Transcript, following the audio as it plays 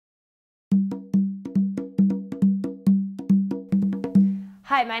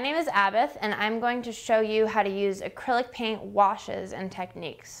Hi, my name is Abith, and I'm going to show you how to use acrylic paint washes and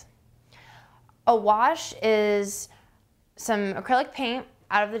techniques. A wash is some acrylic paint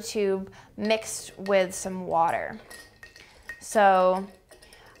out of the tube mixed with some water. So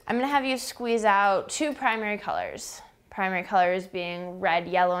I'm going to have you squeeze out two primary colors. Primary colors being red,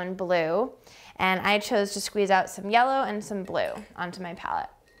 yellow, and blue. And I chose to squeeze out some yellow and some blue onto my palette.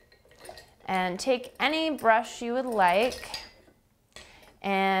 And take any brush you would like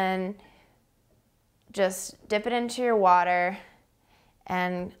and just dip it into your water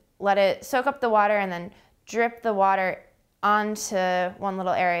and let it soak up the water and then drip the water onto one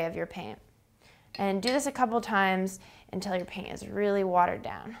little area of your paint. And do this a couple times until your paint is really watered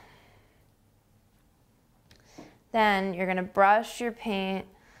down. Then you're going to brush your paint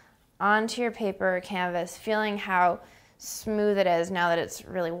onto your paper or canvas, feeling how smooth it is now that it's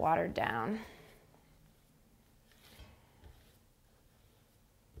really watered down.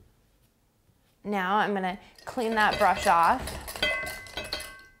 Now I'm going to clean that brush off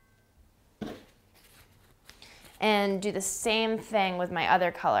and do the same thing with my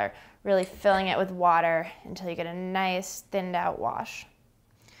other color, really filling it with water until you get a nice thinned out wash.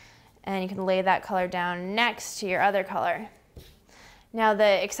 And you can lay that color down next to your other color. Now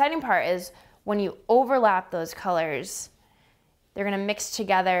the exciting part is when you overlap those colors, they're going to mix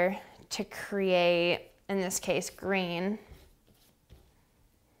together to create, in this case, green.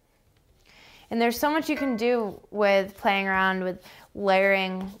 And there's so much you can do with playing around with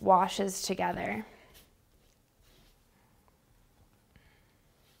layering washes together.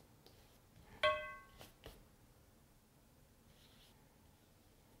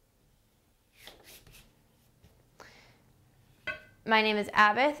 My name is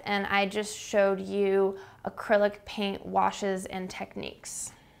Abith, and I just showed you acrylic paint washes and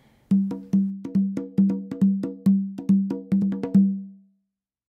techniques.